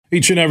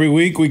Each and every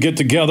week, we get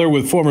together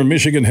with former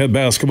Michigan head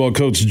basketball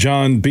coach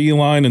John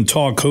Beilein and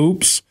talk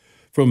hoops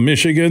from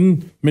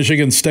Michigan,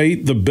 Michigan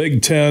State, the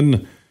Big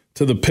Ten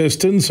to the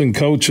Pistons. And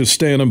Coach is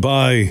standing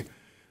by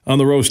on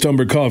the Roast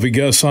Umber Coffee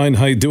guest line.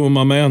 How you doing,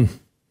 my man?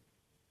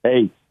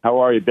 Hey, how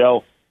are you,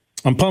 Bill?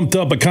 I'm pumped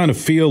up. I kind of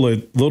feel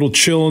it. A little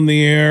chill in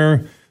the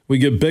air. We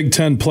get Big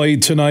Ten play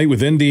tonight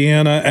with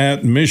Indiana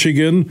at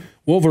Michigan.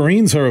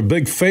 Wolverines are a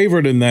big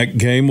favorite in that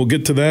game. We'll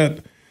get to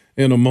that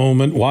in a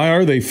moment. Why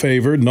are they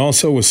favored? And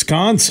also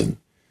Wisconsin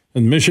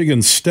and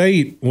Michigan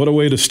State. What a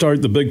way to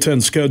start the Big Ten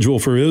schedule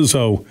for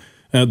Izzo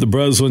at the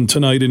Breslin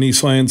tonight in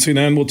East Lansing.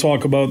 And we'll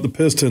talk about the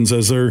Pistons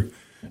as they're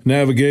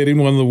navigating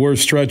one of the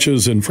worst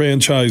stretches in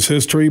franchise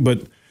history.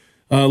 But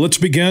let's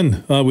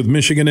begin with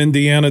Michigan,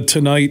 Indiana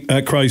tonight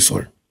at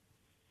Chrysler.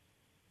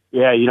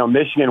 Yeah,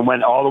 Michigan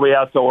went all the way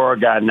out to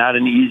Oregon. Not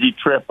an easy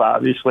trip,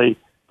 obviously,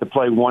 to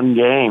play one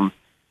game.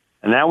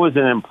 And that was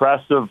an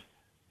impressive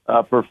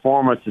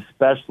performance,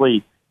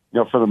 especially,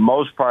 for the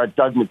most part.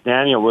 Doug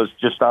McDaniel was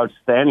just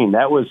outstanding.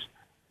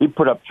 He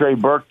put up Trey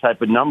Burke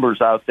type of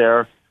numbers out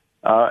there,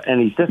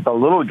 and he's just a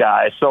little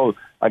guy. So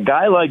a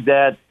guy like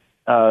that,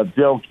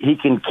 Bill, he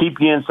can keep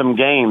you in some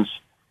games.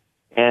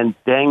 And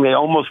dang, they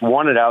almost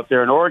won it out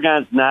there. And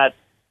Oregon's not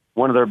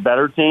one of their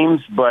better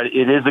teams, but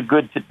it is a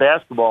good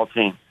basketball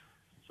team.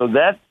 So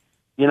that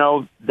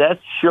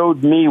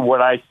showed me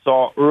what I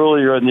saw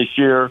earlier in this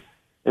year.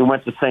 They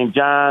went to St.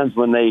 John's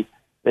when they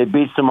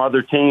beat some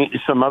other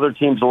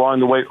teams along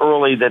the way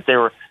early that they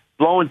were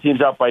blowing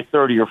teams out by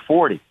 30 or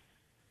 40.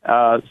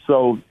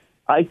 So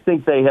I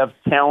think they have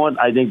talent.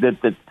 I think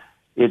that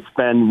it's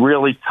been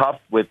really tough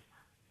with,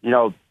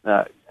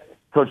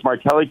 Coach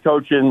Martelli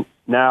coaching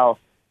now,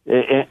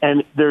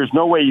 and there's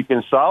no way you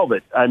can solve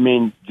it. I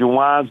mean,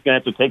 Juwan's going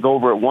to have to take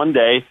over it one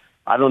day.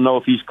 I don't know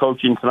if he's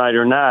coaching tonight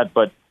or not,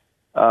 but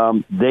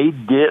they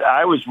did.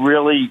 I was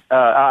really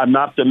I'm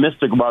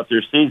optimistic about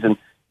their season,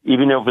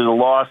 even if it was a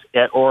loss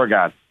at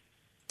Oregon.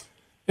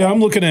 Yeah, I'm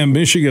looking at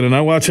Michigan, and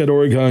I watched that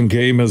Oregon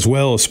game as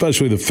well,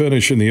 especially the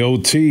finish in the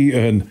OT,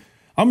 and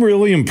I'm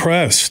really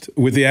impressed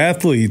with the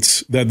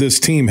athletes that this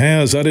team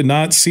has. I did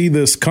not see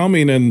this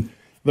coming, and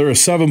they're a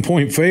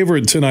 7-point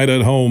favorite tonight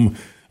at home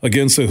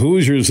against the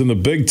Hoosiers, and the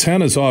Big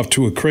Ten is off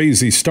to a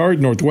crazy start.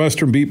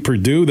 Northwestern beat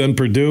Purdue, then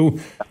Purdue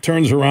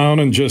turns around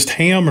and just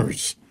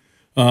hammers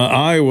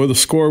Iowa. The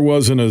score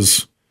wasn't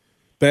as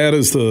bad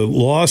as the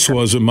loss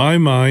was in my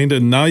mind,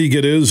 and now you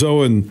get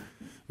Izzo and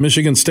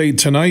Michigan State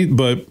tonight,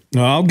 but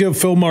I'll give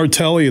Phil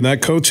Martelli and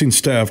that coaching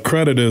staff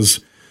credit as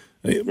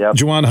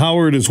Juwan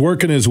Howard is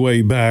working his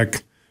way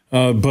back,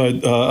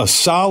 but a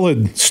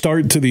solid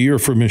start to the year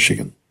for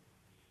Michigan.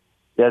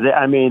 Yeah,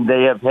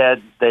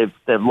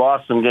 they've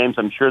lost some games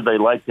I'm sure they'd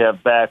like to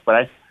have back,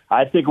 but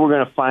I think we're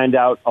going to find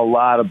out a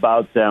lot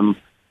about them,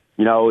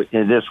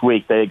 in this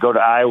week. They go to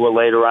Iowa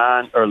later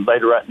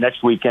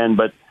next weekend,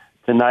 but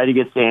tonight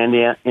against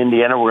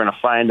Indiana, we're going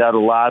to find out a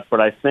lot. But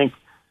I think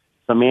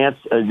some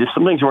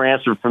things were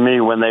answered for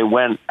me when they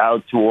went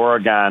out to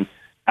Oregon.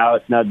 Now,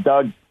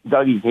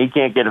 Dougie, he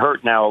can't get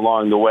hurt now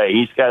along the way.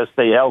 He's got to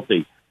stay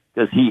healthy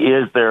because he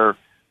is they're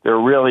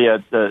really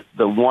the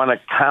one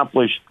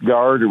accomplished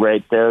guard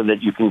right there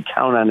that you can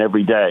count on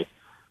every day.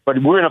 But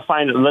we're going to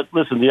find it.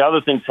 Listen, the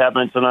other things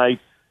happening tonight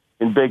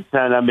in Big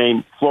Ten. I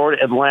mean,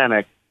 Florida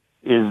Atlantic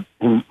is,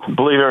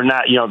 believe it or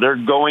not, they're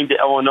going to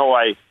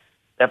Illinois.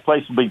 That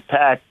place will be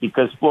packed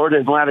because Florida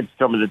Atlantic's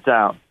coming to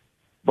town.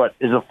 But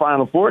is a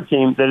Final Four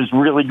team that is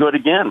really good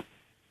again.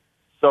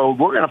 So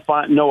we're going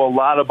to know a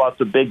lot about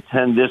the Big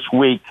Ten this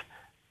week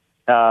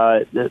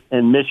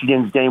in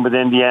Michigan's game with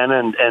Indiana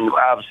and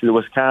obviously the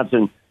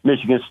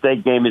Wisconsin-Michigan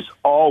State game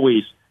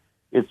always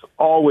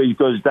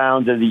goes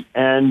down to the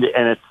end,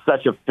 and it's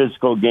such a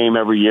physical game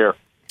every year.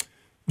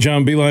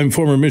 John Beilein,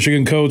 former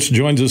Michigan coach,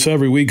 joins us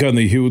every week on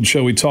the Huge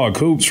Show. We talk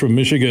hoops from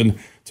Michigan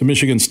to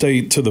Michigan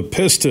State to the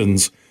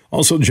Pistons.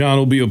 Also, John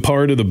will be a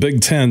part of the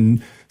Big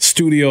Ten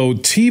studio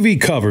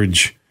TV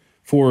coverage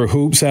for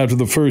hoops after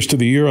the first of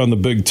the year on the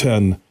Big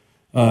Ten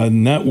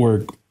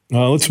network.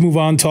 Let's move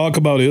on, talk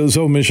about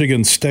Izzo,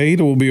 Michigan State.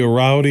 It will be a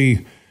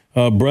rowdy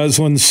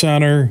Breslin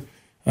Center.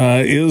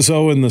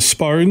 Izzo and the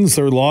Spartans,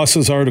 their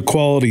losses are to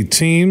quality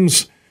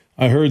teams.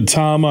 I heard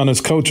Tom on his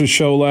coach's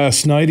show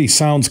last night. He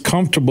sounds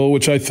comfortable,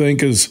 which I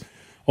think is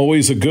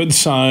always a good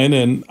sign,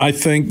 and I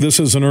think this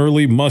is an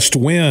early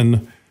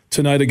must-win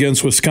tonight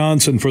against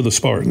Wisconsin for the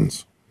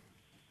Spartans.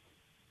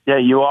 Yeah,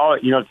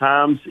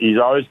 Tom's, he's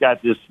always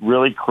got this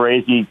really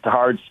crazy,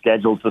 hard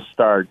schedule to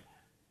start,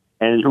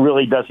 and it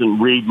really doesn't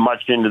read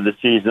much into the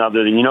season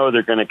other than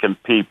they're going to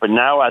compete. But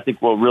now I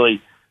think we'll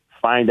really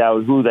find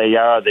out who they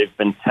are. They've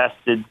been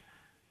tested.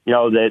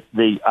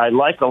 I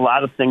like a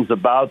lot of things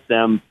about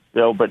them,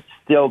 Bill, but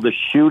still the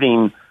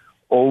shooting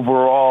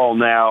overall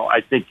now,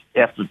 I think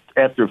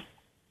after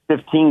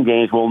 15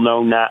 games, we'll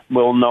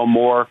know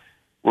more.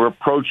 We're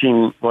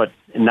approaching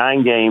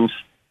 9 games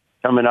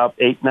coming up,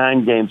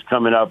 8-9 games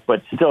coming up.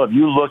 But still, if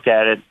you look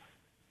at it,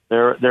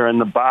 they're in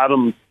the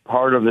bottom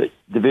part of the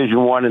Division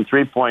I in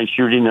 3-point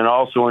shooting and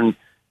also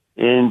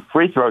in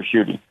free throw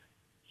shooting.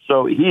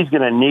 So he's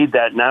going to need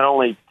that not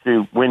only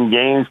to win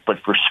games, but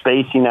for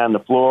spacing on the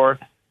floor,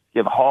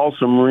 give Hall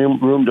some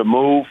room to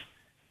move.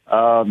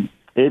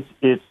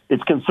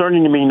 It's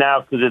concerning to me now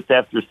because it's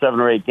after 7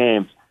 or 8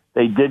 games.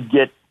 They did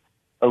get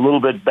a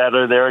little bit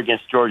better there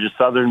against Georgia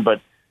Southern,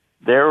 but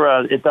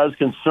it does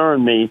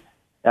concern me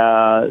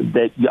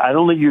that I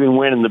don't think you can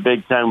win in the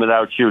Big Ten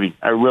without shooting.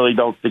 I really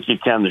don't think you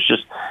can. There's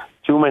just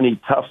too many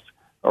tough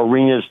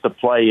arenas to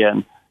play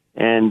in,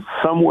 and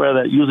somewhere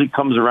that usually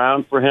comes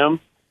around for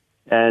him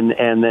and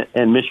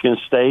Michigan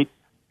State,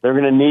 they're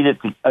going to need it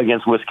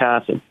against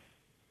Wisconsin.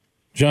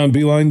 John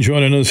Beilein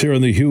joining us here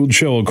on the Huge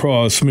Show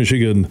across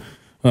Michigan,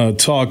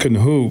 talking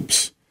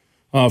hoops.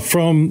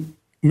 From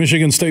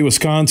Michigan State,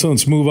 Wisconsin,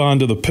 let's move on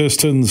to the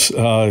Pistons'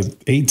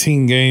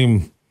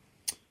 18-game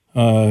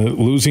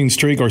losing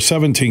streak, or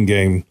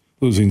 17-game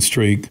losing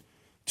streak.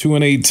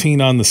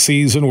 2-18 on the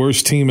season,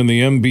 worst team in the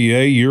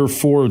NBA. Year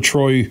 4 of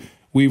Troy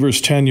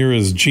Weaver's tenure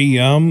as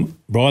GM.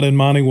 Brought in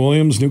Monty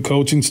Williams, new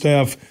coaching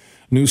staff,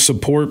 new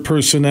support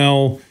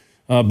personnel.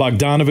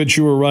 Bogdanovich,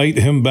 you were right,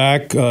 him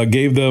back,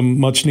 gave them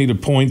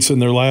much-needed points in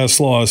their last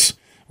loss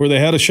where they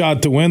had a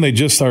shot to win. They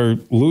just are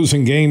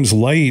losing games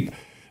late.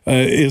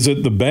 Is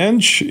it the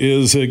bench?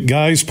 Is it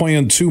guys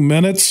playing 2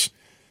 minutes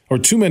or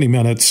too many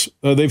minutes?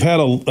 They've had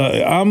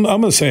I'm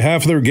going to say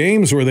half of their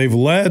games where they've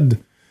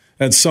led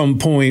at some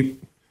point,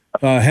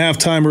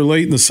 halftime or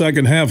late in the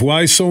second half.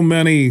 Why so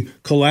many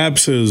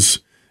collapses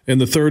in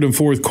the third and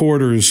fourth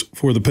quarters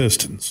for the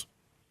Pistons?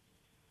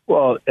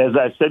 Well, as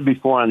I said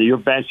before, your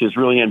bench is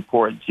really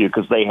important to you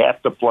because they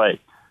have to play.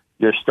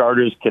 Your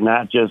starters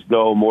cannot just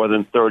go more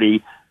than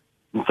 30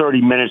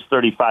 minutes,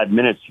 35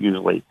 minutes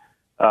usually,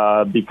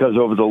 because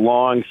over the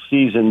long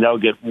season they'll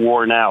get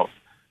worn out.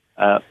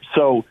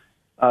 So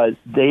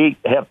they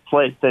have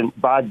played. Then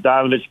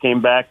Bogdanovich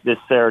came back this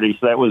Saturday,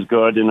 so that was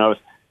good. And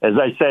as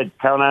I said,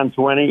 count on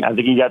 20. I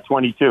think he got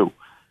 22.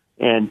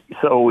 And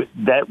so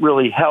that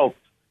really helped.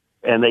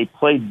 And they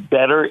played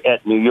better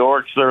at New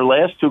York. So their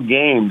last 2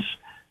 games,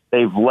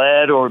 they've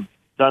led or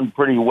done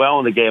pretty well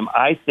in the game.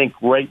 I think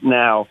right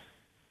now,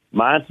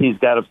 Monty's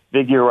got to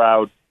figure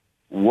out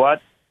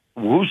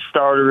who's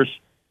starters,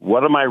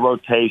 what am I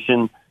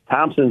rotation.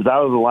 Thompson's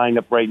out of the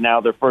lineup right now,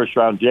 their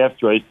first-round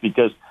draft choice,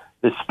 because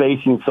the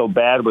spacing's so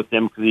bad with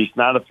him because he's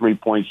not a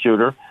three-point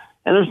shooter.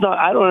 And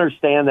I don't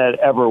understand that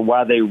ever,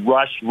 why they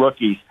rush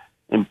rookies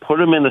and put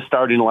them in the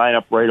starting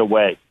lineup right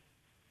away.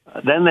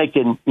 Then they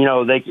can,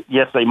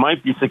 yes, they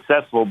might be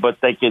successful, but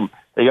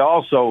they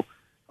also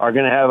are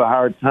going to have a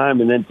hard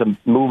time, and then to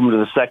move them to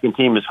the second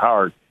team is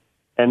hard.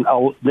 And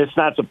it's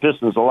not the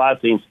Pistons. A lot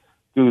of teams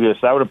do this.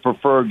 I would have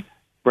preferred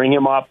bring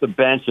him off the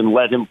bench and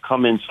let him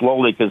come in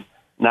slowly because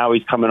now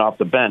he's coming off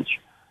the bench.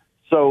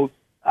 So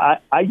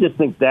I just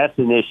think that's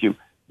an issue.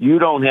 You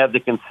don't have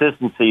the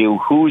consistency of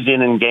who's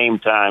in game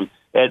time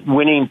at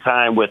winning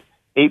time with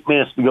 8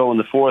 minutes to go in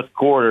the fourth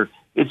quarter.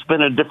 It's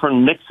been a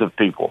different mix of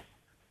people.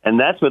 And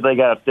that's what they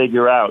got to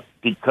figure out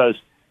because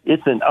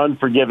it's an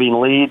unforgiving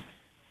lead.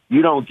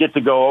 You don't get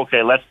to go,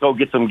 okay, let's go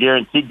get some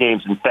guaranteed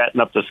games and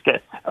fatten up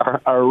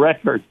our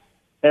record.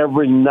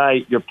 Every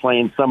night you're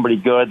playing somebody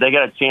good. They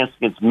got a chance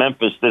against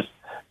Memphis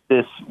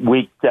this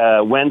week,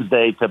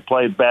 Wednesday, to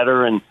play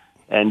better and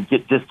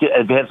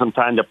have some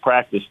time to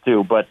practice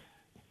too. But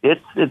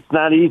it's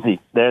not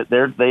easy. They're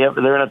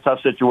in a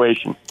tough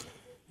situation.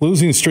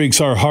 Losing streaks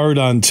are hard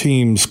on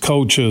teams,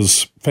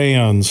 coaches,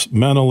 fans,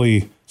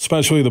 mentally,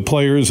 especially the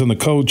players and the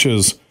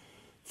coaches.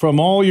 From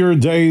all your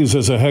days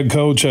as a head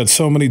coach at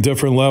so many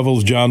different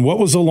levels, John, what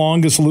was the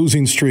longest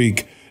losing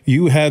streak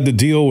you had to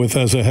deal with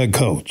as a head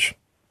coach?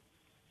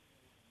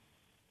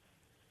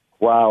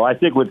 Wow, I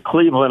think with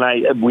Cleveland,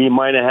 we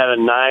might have had a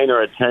 9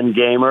 or a 10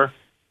 gamer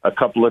a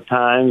couple of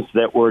times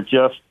that were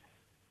just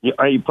you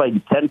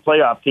played 10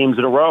 playoff teams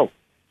in a row,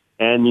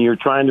 and you're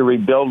trying to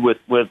rebuild with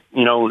an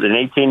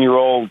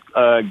 18-year-old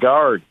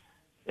guard,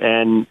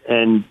 and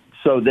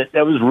so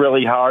that was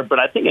really hard. But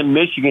I think in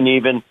Michigan,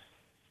 even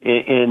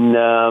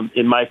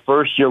in my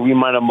first year, we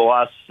might have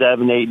lost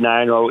 7, 8,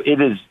 9.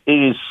 It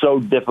is so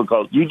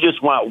difficult. You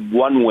just want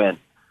one win.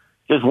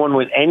 Just one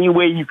win. Any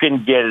way you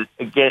can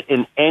get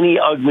in any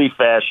ugly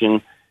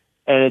fashion,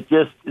 and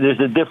there's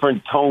a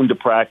different tone to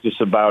practice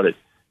about it.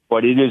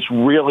 But it is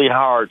really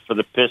hard for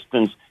the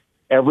Pistons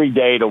every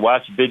day to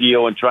watch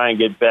video and try and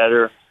get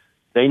better.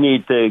 They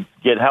need to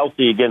get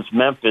healthy against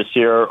Memphis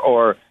here,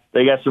 or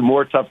they got some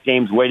more tough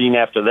games waiting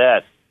after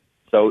that.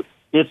 So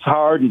it's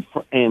hard,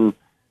 and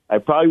I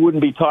probably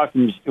wouldn't be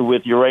talking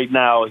with you right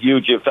now, Hugh,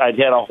 if I'd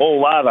had a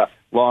whole lot of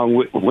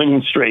long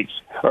winning streaks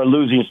or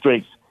losing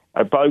streaks.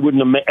 I probably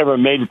wouldn't have ever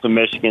made it to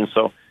Michigan.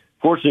 So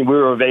fortunately, we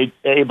were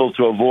able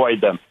to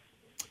avoid them.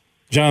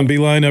 John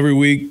Beilein every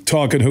week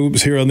talking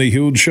hoops here on the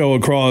Huge Show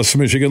across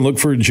Michigan. Look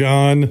for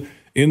John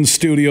in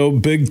studio,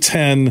 Big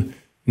Ten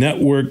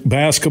Network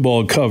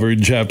basketball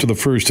coverage after the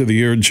first of the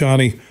year.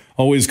 Johnny,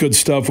 always good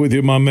stuff with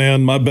you, my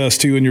man. My best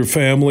to you and your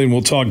family, and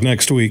we'll talk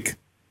next week.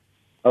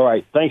 All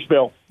right. Thanks,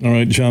 Bill. All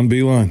right, John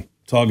Beilein,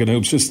 talking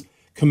hoops. Just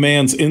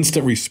commands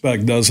instant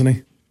respect, doesn't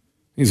he?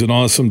 He's an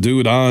awesome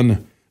dude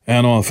on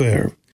and off air.